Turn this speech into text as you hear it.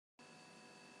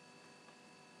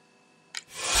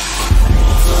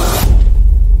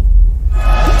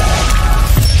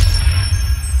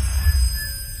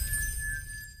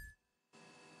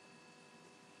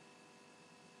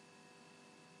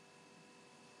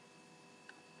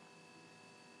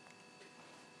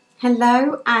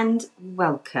Hello and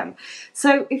welcome.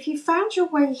 So if you found your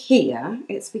way here,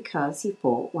 it's because you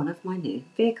bought one of my new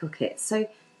vehicle kits. So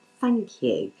thank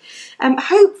you.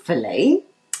 Hopefully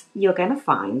you're going to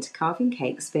find carving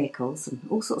cakes, vehicles and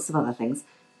all sorts of other things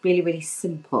really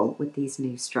simple with these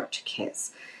new structure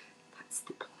kits. That's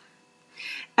the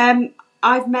plan.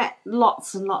 I've met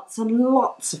lots and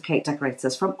lots of cake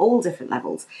decorators from all different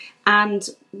levels, and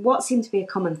what seemed to be a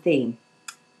common theme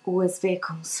was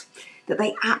vehicles, that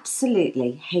they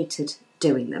absolutely hated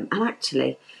doing them. And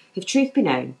actually, if truth be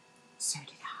known, so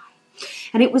did I.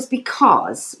 And it was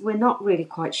because we're not really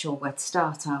quite sure where to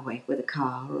start, are we, with a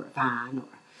car or a van or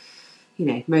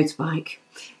motorbike.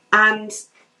 And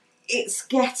it's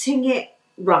getting it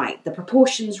right, the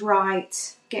proportions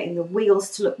right, getting the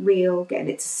wheels to look real, getting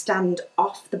it to stand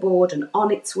off the board and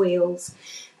on its wheels,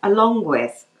 along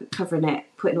with covering it,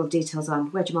 putting all the details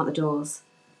on. Where do you mount the doors?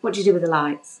 What do you do with the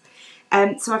lights?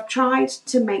 So I've tried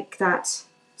to make that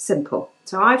simple.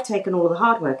 So I've taken all the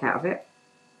hard work out of it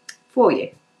for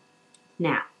you.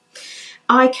 Now,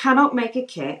 I cannot make a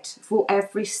kit for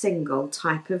every single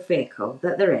type of vehicle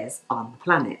that there is on the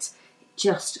planet. It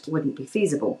just wouldn't be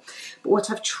feasible. But what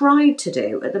I've tried to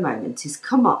do at the moment is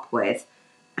come up with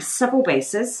several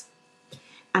bases,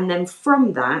 and then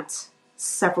from that,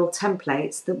 several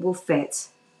templates that will fit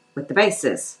with the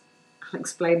bases. I'll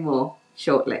explain more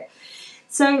shortly.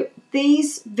 So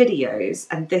these videos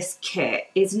and this kit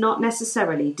is not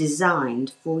necessarily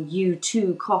designed for you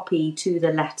to copy to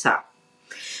the letter.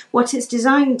 What it's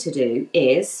designed to do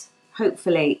is,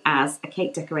 hopefully as a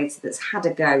cake decorator that's had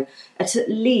a go at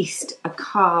least a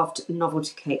carved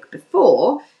novelty cake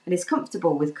before and is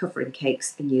comfortable with covering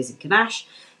cakes and using ganache,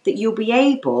 that you'll be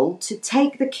able to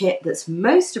take the kit that's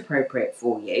most appropriate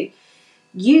for you,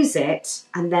 use it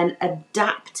and then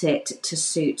adapt it to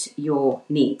suit your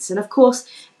needs. And of course,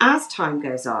 as time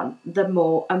goes on, the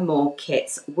more and more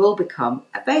kits will become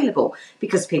available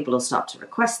because people will start to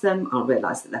request them. I'll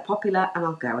realise that they're popular and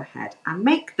I'll go ahead and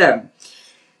make them.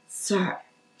 So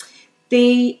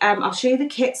I'll show you the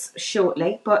kits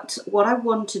shortly, but what I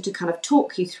wanted to kind of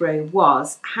talk you through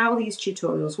was how these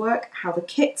tutorials work, how the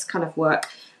kits kind of work,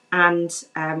 and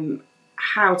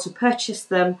how to purchase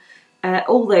them.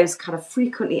 All those kind of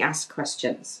frequently asked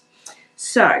questions.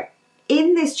 So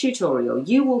in this tutorial,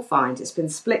 you will find it's been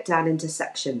split down into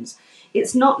sections.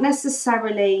 It's not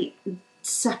necessarily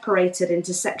separated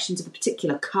into sections of a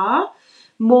particular car,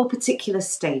 more particular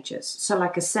stages. So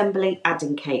like assembly,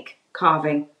 adding cake,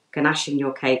 carving, ganaching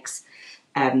your cakes,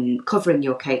 covering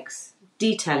your cakes,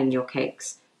 detailing your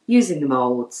cakes, using the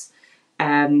moulds,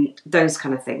 those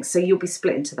kind of things. So you'll be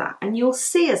split into that. And you'll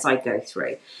see as I go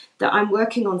through that I'm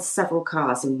working on several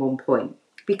cars in one point,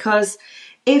 because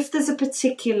if there's a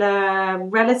particular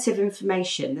relative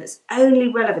information that's only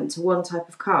relevant to one type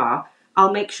of car,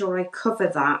 I'll make sure I cover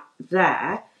that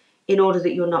there in order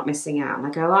that you're not missing out. And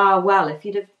I go, well, if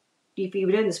you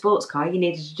were doing the sports car, you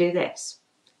needed to do this.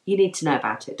 You need to know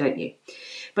about it, don't you?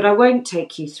 But I won't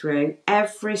take you through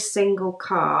every single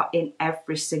car in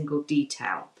every single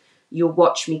detail. You'll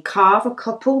watch me carve a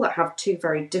couple that have two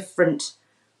very different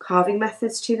carving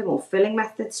methods to them or filling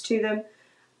methods to them,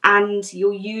 and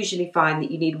you'll usually find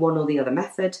that you need one or the other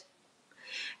method.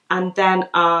 And then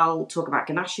I'll talk about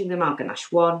ganaching them. I'll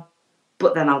ganache one,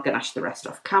 but then I'll ganache the rest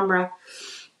off camera,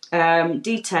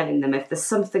 detailing them. If there's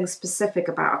something specific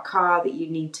about a car that you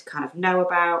need to kind of know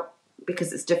about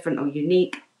because it's different or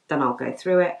unique, then I'll go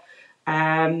through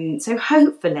it. So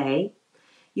hopefully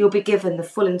you'll be given the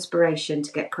full inspiration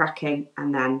to get cracking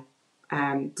and then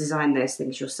design those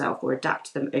things yourself or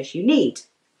adapt them as you need.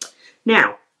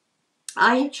 Now,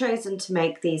 I have chosen to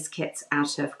make these kits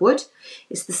out of wood.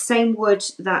 It's the same wood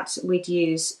that we'd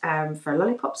use for a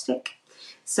lollipop stick.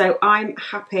 So I'm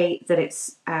happy that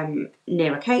it's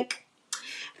near a cake.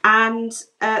 And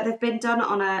they've been done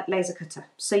on a laser cutter.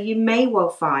 So you may well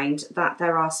find that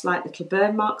there are slight little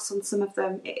burn marks on some of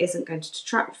them. It isn't going to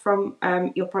detract from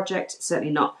your project. It's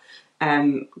certainly not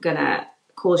going to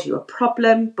cause you a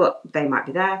problem, but they might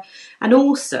be there. And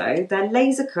also they're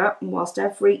laser cut, and whilst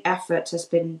every effort has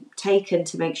been taken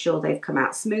to make sure they've come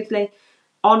out smoothly,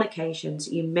 on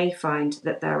occasions you may find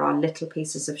that there are little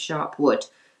pieces of sharp wood.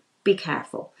 Be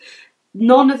careful.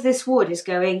 None of this wood is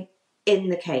going in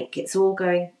the cake. It's all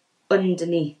going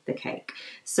underneath the cake.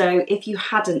 So if you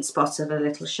hadn't spotted a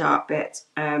little sharp bit,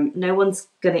 no one's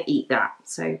going to eat that.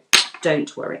 So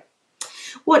don't worry.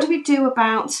 What do we do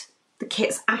about the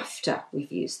kits after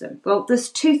we've used them? Well, there's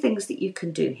two things that you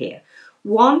can do here.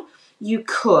 One, you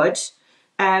could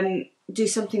do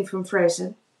something from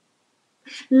Frozen.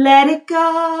 Let it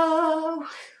go.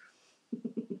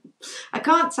 I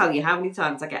can't tell you how many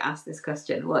times I get asked this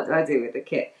question. What do I do with the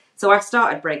kit? So I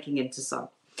started breaking into song.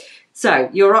 So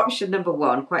your option number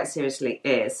one, quite seriously,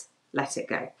 is let it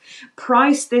go.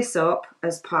 Price this up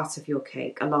as part of your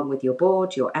cake, along with your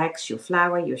board, your eggs, your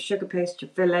flour, your sugar paste,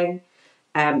 your filling,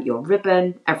 your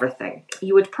ribbon, everything.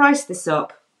 You would price this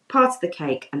up, part of the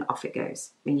cake, and off it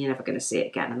goes. I mean, you're never going to see it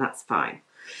again, and that's fine.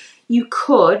 You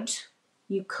could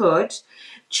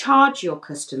charge your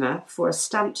customer for a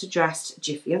stamped addressed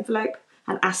Jiffy envelope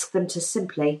and ask them to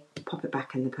simply pop it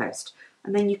back in the post.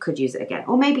 And then you could use it again.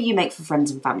 Or maybe you make for friends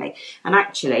and family. And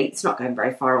actually, it's not going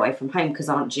very far away from home because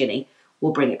Aunt Ginny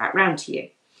will bring it back round to you.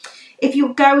 If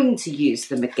you're going to use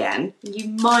them again, you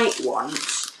might want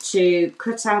to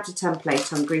cut out a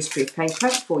template on greaseproof paper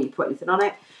before you put anything on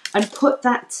it and put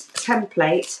that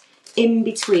template in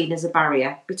between as a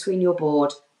barrier between your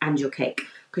board and your cake,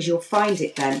 because you'll find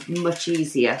it then much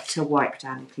easier to wipe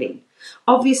down and clean.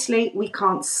 Obviously, we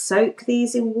can't soak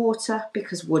these in water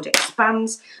because wood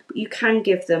expands, but you can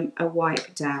give them a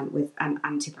wipe down with an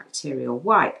antibacterial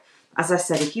wipe. As I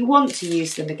said, if you want to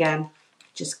use them again,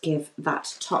 just give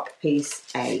that top piece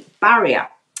a barrier.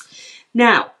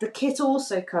 Now, the kit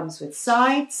also comes with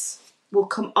sides. We'll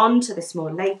come on to this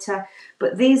more later,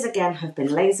 but these again have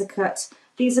been laser cut.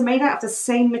 These are made out of the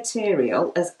same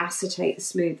material as acetate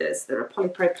smoothers. They're a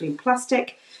polypropylene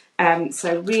plastic.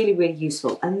 So really, really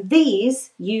useful. And these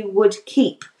you would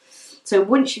keep. So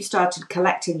once you've started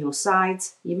collecting your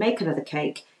sides, you make another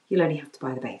cake, you'll only have to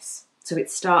buy the base. So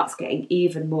it starts getting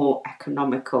even more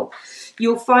economical.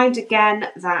 You'll find again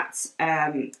that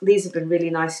these have been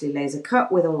really nicely laser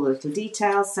cut with all the little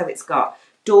details. So it's got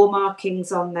door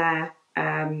markings on there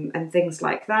and things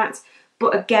like that.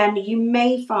 But again, you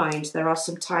may find there are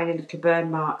some tiny little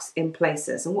burn marks in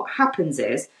places. And what happens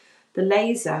is, the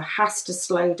laser has to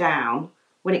slow down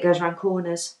when it goes around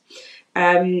corners.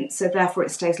 So therefore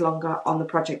it stays longer on the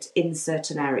project in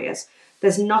certain areas.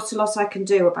 There's not a lot I can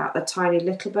do about the tiny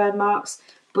little burn marks,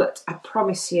 but I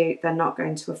promise you they're not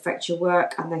going to affect your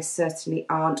work, and they certainly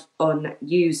aren't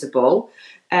unusable.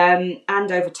 And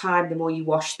over time, the more you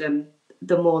wash them,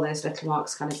 the more those little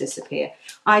marks kind of disappear.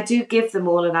 I do give them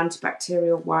all an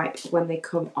antibacterial wipe when they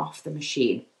come off the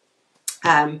machine.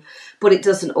 But it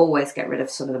doesn't always get rid of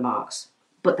some of the marks,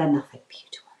 but they're nothing for you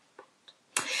to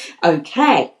worry about.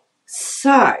 Okay,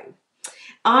 so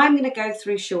I'm going to go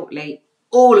through shortly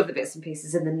all of the bits and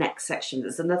pieces in the next section.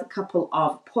 There's another couple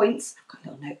of points. I've got a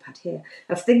little notepad here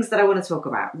of things that I want to talk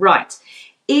about. Right,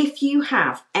 if you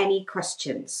have any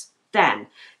questions, then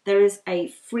there is a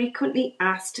frequently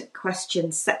asked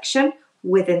questions section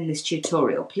within this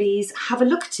tutorial. Please have a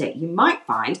look at it. You might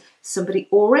find somebody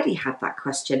already had that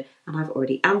question and I've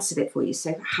already answered it for you.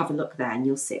 So have a look there and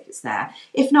you'll see if it's there.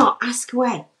 If not, ask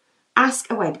away.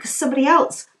 Ask away, because somebody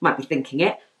else might be thinking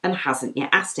it and hasn't yet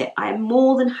asked it. I am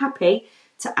more than happy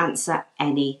to answer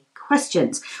any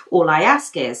questions. All I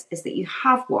ask is that you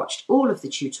have watched all of the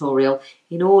tutorial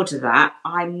in order that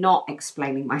I'm not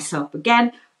explaining myself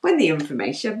again when the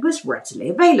information was readily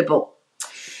available.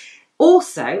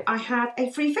 Also, I had a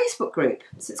free Facebook group,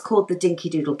 so it's called the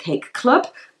Dinkydoodle Cake Club.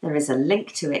 There is a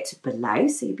link to it below,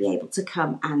 so you'll be able to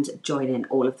come and join in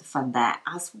all of the fun there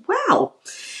as well.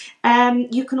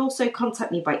 You can also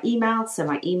contact me by email, so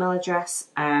my email address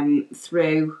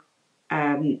through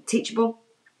Teachable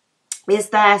is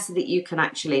there so that you can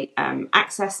actually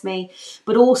access me.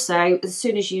 But also, as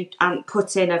soon as you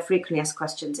put in a frequently asked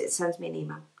questions, it sends me an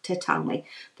email to tell me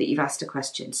that you've asked a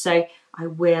question. So I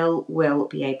will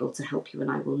be able to help you, and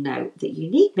I will know that you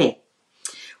need me.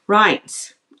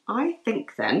 Right, I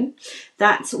think then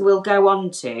that we'll go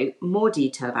on to more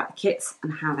detail about the kits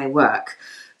and how they work.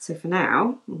 So for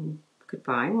now,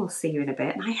 goodbye, we'll see you in a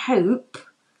bit. And I hope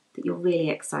that you're really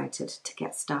excited to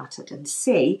get started and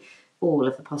see all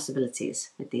of the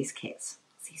possibilities with these kits.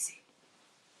 See you soon.